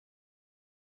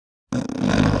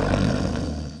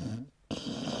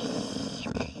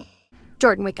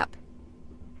Jordan, wake up.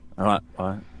 What?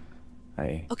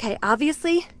 Hey. Okay,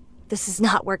 obviously, this is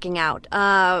not working out.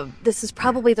 This is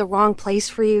probably the wrong place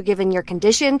for you given your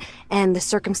condition and the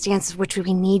circumstances which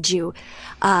we need you.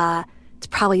 It's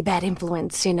probably bad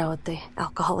influence, with the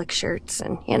alcoholic shirts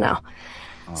and,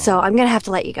 So I'm gonna have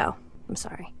to let you go. I'm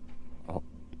sorry.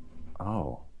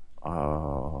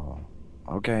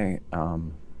 Okay,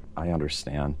 I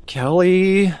understand.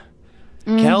 Kelly?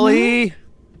 Kelly?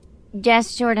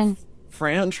 Yes, Jordan.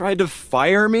 Fran tried to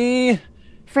fire me.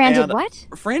 Fran did what?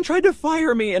 Fran tried to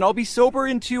fire me, and I'll be sober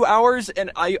in 2 hours, and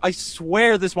I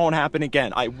swear this won't happen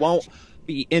again. I won't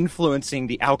be influencing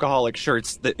the alcoholic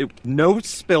shirts. No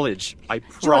spillage, I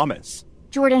promise.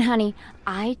 Jordan, honey,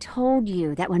 I told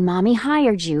you that when Mommy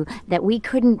hired you that we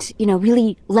couldn't,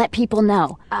 really let people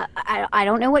know. I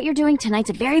don't know what you're doing. Tonight's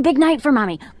a very big night for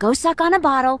Mommy. Go suck on a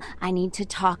bottle. I need to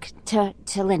talk to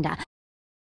Linda.